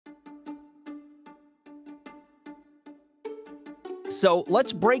So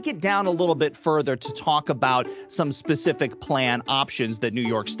let's break it down a little bit further to talk about some specific plan options that New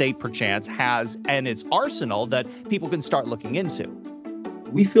York State perchance has in its arsenal that people can start looking into.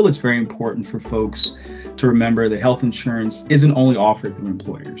 We feel it's very important for folks to remember that health insurance isn't only offered through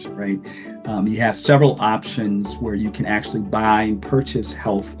employers, right? You have several options where you can actually buy and purchase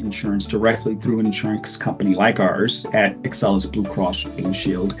health insurance directly through an insurance company like ours at Excellus BlueCross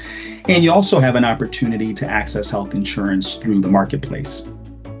BlueShield. And you also have an opportunity to access health insurance through the marketplace.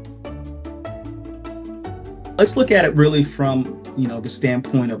 Let's look at it really from the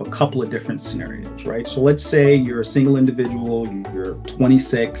standpoint of a couple of different scenarios, right? So let's say you're a single individual, you're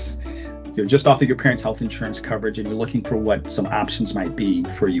 26, you're just off of your parents' health insurance coverage, and you're looking for what some options might be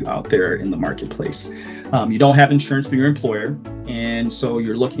for you out there in the marketplace. You don't have insurance for your employer, and so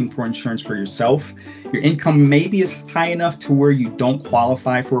you're looking for insurance for yourself. Your income maybe is high enough to where you don't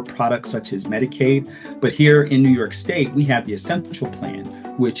qualify for a product such as Medicaid, but here in New York State, we have the Essential Plan,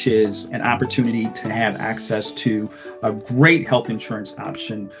 which is an opportunity to have access to a great health insurance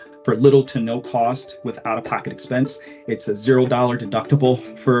option for little to no cost with out-of-pocket expense. It's a $0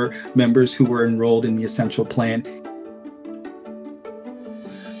 deductible for members who were enrolled in the Essential Plan.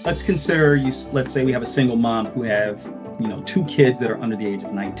 Let's consider let's say we have a single mom who have, 2 kids that are under the age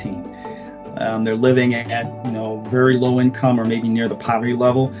of 19. They're living at, very low income or maybe near the poverty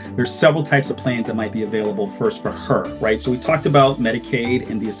level. There's several types of plans that might be available first for her, right? So we talked about Medicaid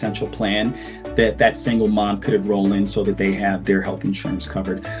and the Essential Plan that single mom could enroll in so that they have their health insurance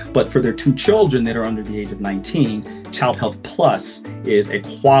covered. But for their 2 children that are under the age of 19, Child Health Plus is a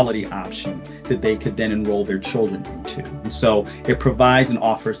quality option that they could then enroll their children into. And so it provides and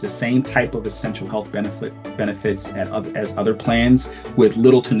offers the same type of essential health benefits as other plans with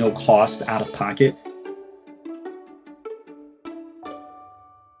little to no cost out of pocket.